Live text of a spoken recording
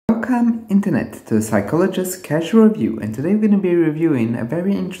Welcome, Internet, to the Psychologist Casual Review, and today we're going to be reviewing a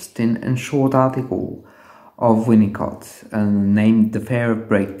very interesting and short article of Winnicott named The Fear of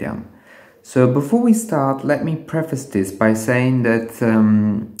Breakdown. So before we start, let me preface this by saying that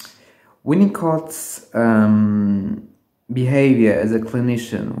Winnicott's behavior as a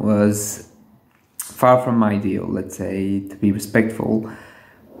clinician was far from ideal, let's say, to be respectful,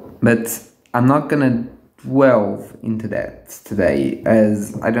 but I'm not going to delve into that today,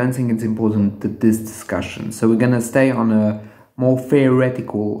 as I don't think it's important to this discussion. So we're going to stay on a more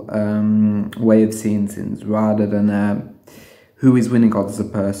theoretical way of seeing things rather than who is Winnicott as a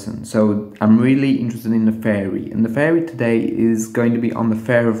person. So I'm really interested in the theory, and the theory today is going to be on the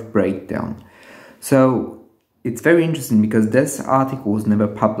fear of breakdown. So it's very interesting because this article was never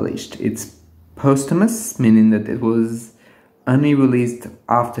published. It's posthumous, meaning that it was only released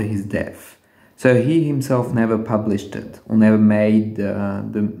after his death. So he himself never published it, or never made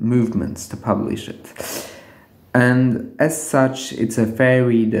the movements to publish it. And as such, it's a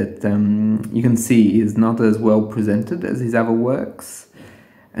theory that you can see is not as well presented as his other works.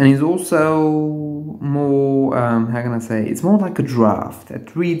 And he's also more, how can I say, it's more like a draft.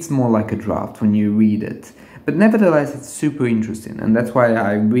 It reads more like a draft when you read it. But nevertheless, it's super interesting, and that's why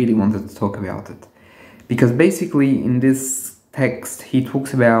I really wanted to talk about it. Because basically, in this text, he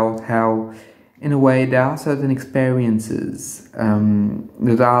talks about how, in a way, there are certain experiences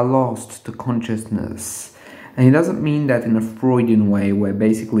that are lost to consciousness. And he doesn't mean that in a Freudian way, where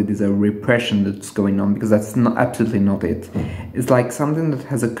basically there's a repression that's going on, because that's absolutely not it. It's like something that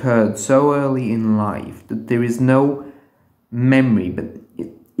has occurred so early in life that there is no memory, but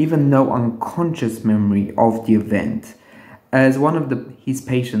even no unconscious memory of the event. As one of his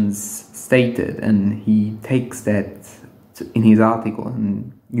patients stated, and he takes that in his article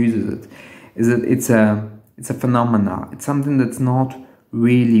and uses it, is that it's a phenomena. It's something that's not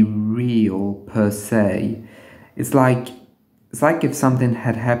really real per se. It's like if something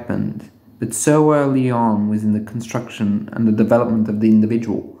had happened, but so early on within the construction and the development of the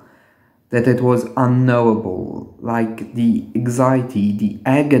individual that it was unknowable. Like the anxiety, the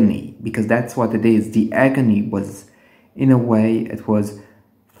agony, because that's what it is. The agony was, in a way, it was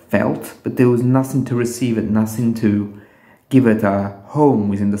felt, but there was nothing to receive it, nothing to give it a home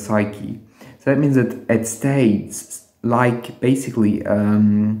within the psyche. So that means that it stays like basically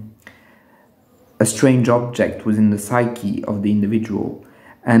a strange object within the psyche of the individual,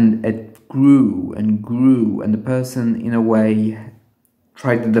 and it grew and grew, and the person, in a way,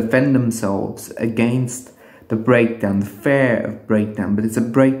 tried to defend themselves against the breakdown, the fear of breakdown. But it's a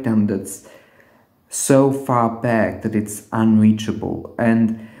breakdown that's so far back that it's unreachable.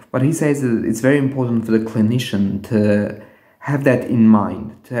 And what he says is that it's very important for the clinician to have that in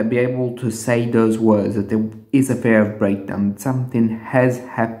mind, to be able to say those words, that there is a fear of breakdown, that something has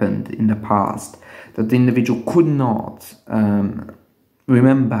happened in the past, that the individual could not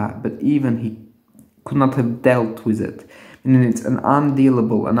remember, but even he could not have dealt with it. And it's an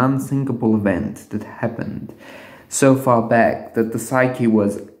undealable, an unthinkable event that happened so far back that the psyche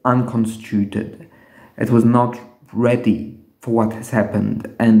was unconstituted. It was not ready for what has happened,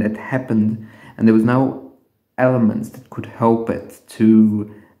 and it happened, and there was no elements that could help it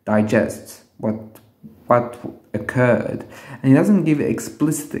to digest what occurred. And he doesn't give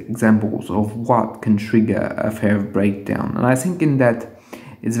explicit examples of what can trigger a fear of breakdown. And I think in that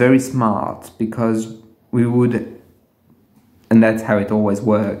it's very smart, because we would, and that's how it always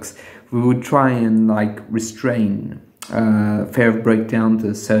works, we would try and restrain fear of breakdown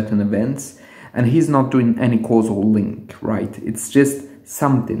to certain events, and he's not doing any causal link, right? It's just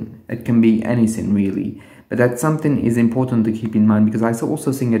something. It can be anything, really. But that something is important to keep in mind, because I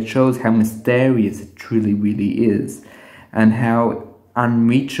also think it shows how mysterious it truly really is, and how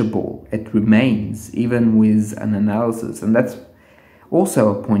unreachable it remains, even with an analysis. And that's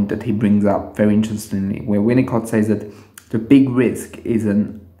also a point that he brings up very interestingly, where Winnicott says that the big risk is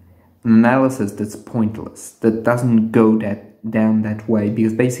an analysis that's pointless, that doesn't go down that way,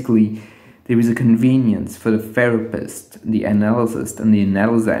 because basically there is a convenience for the therapist, the analyst, and the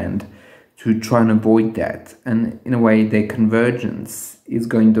analysand to try and avoid that. And in a way, their convergence is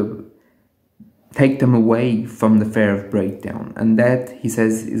going to take them away from the fear of breakdown. And that, he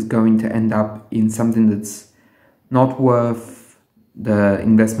says, is going to end up in something that's not worth the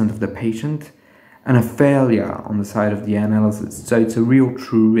investment of the patient, and a failure on the side of the analysis. So it's a real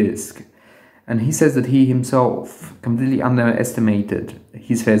true risk. And he says that he himself completely underestimated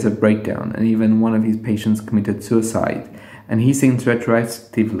his fears of breakdown, and even one of his patients committed suicide. And he thinks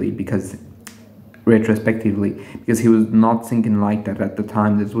retrospectively because he was not thinking like that at the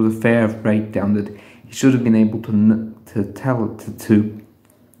time. This was a fear of breakdown that he should have been able to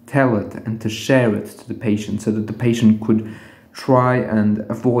tell it and to share it to the patient so that the patient could try and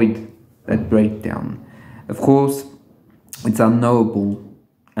avoid that breakdown. Of course, it's unknowable,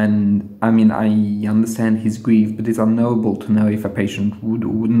 and I mean, I understand his grief, but it's unknowable to know if a patient would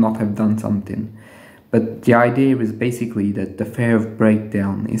or would not have done something. But the idea is basically that the fear of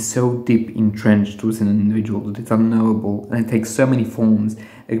breakdown is so deep entrenched within an individual that it's unknowable, and it takes so many forms.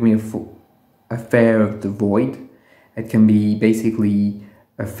 It can be a fear of the void. It can be basically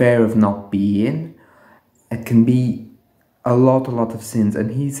a fear of not being. It can be a lot of sins,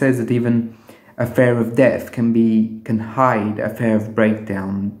 and he says that even a fear of death can hide a fear of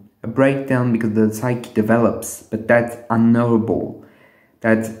breakdown. A breakdown because the psyche develops, but that's unknowable.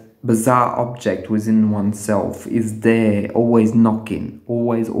 That bizarre object within oneself is there, always knocking,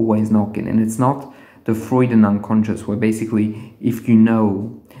 always knocking. And it's not the Freudian unconscious, where basically if you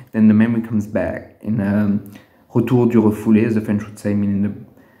know, then the memory comes back. In Retour du refoulé, as the French would say, meaning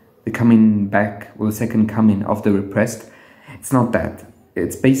the coming back, or the second coming of the repressed. It's not that.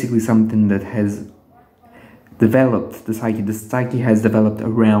 It's basically something that has developed the psyche has developed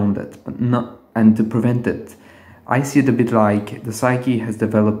around it, but not, and to prevent it. I see it a bit like the psyche has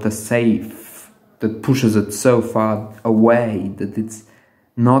developed a safe that pushes it so far away that it's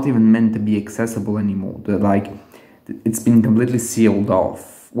not even meant to be accessible anymore. That like it's been completely sealed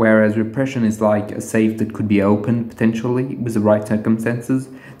off. Whereas repression is like a safe that could be opened potentially with the right circumstances.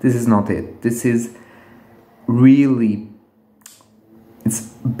 This is not it. This is really, it's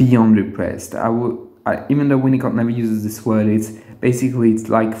beyond repressed. Even though Winnicott never uses this word, it's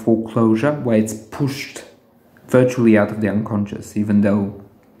like foreclosure, where it's pushed virtually out of the unconscious, even though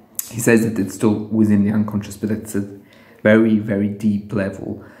he says that it's still within the unconscious, but it's a very deep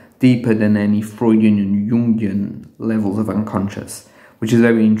level, deeper than any Freudian and Jungian levels of unconscious, which is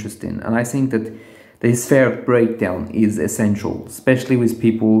very interesting. And I think that this fear of breakdown is essential, especially with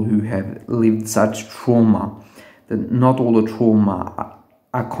people who have lived such trauma, that not all the trauma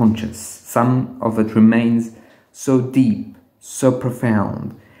are conscious. Some of it remains so deep, so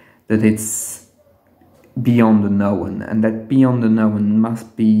profound, that it's beyond the known, and that beyond the known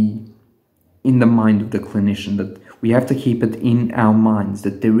must be in the mind of the clinician, that we have to keep it in our minds,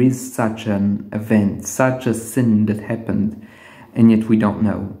 that there is such an event, such a sin that happened, and yet we don't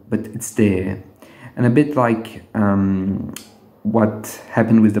know, but it's there. And a bit like what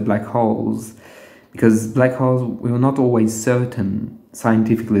happened with the black holes, because black holes, we were not always certain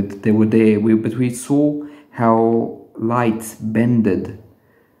scientifically that they were there, but we saw how light bended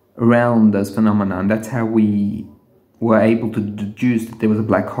around those phenomena, and that's how we were able to deduce that there was a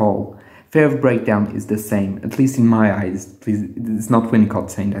black hole. Fear of breakdown is the same, at least in my eyes. Please, it's not Winnicott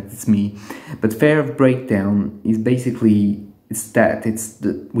saying that, it's me. But fear of breakdown is basically,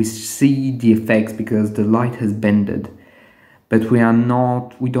 we see the effects because the light has bended, but we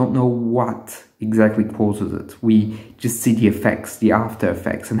don't know what exactly causes it. We just see the effects, the after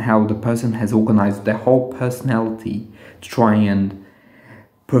effects, and how the person has organized their whole personality to try and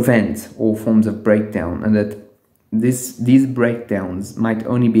prevent all forms of breakdown, and that these breakdowns might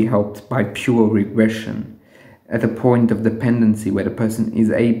only be helped by pure regression at a point of dependency where the person is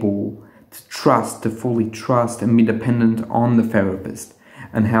able to fully trust and be dependent on the therapist,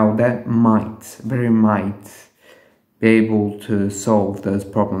 and how that might be able to solve those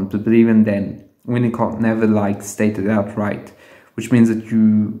problems. But even then, Winnicott never stated outright, which means that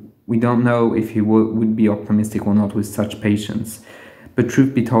we don't know if he would be optimistic or not with such patients. But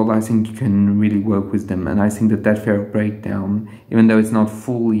truth be told, I think you can really work with them, and I think that fear of breakdown, even though it's not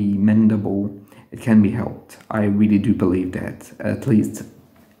fully mendable, it can be helped. I really do believe that, at least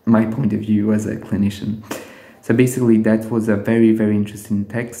my point of view as a clinician. So basically that was a very interesting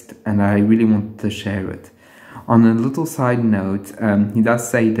text, and I really wanted to share it. On a little side note, he does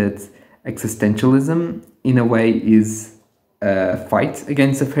say that existentialism in a way is a fight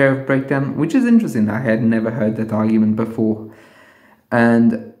against the fear of breakdown, which is interesting. I had never heard that argument before.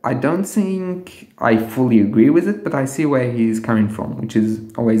 And I don't think I fully agree with it, but I see where he's coming from, which is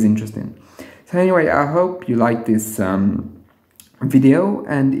always interesting. So anyway, I hope you like this video,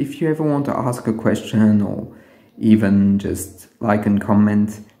 and if you ever want to ask a question or even just like and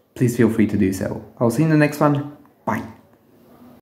comment, please feel free to do so. I'll see you in the next one. Bye.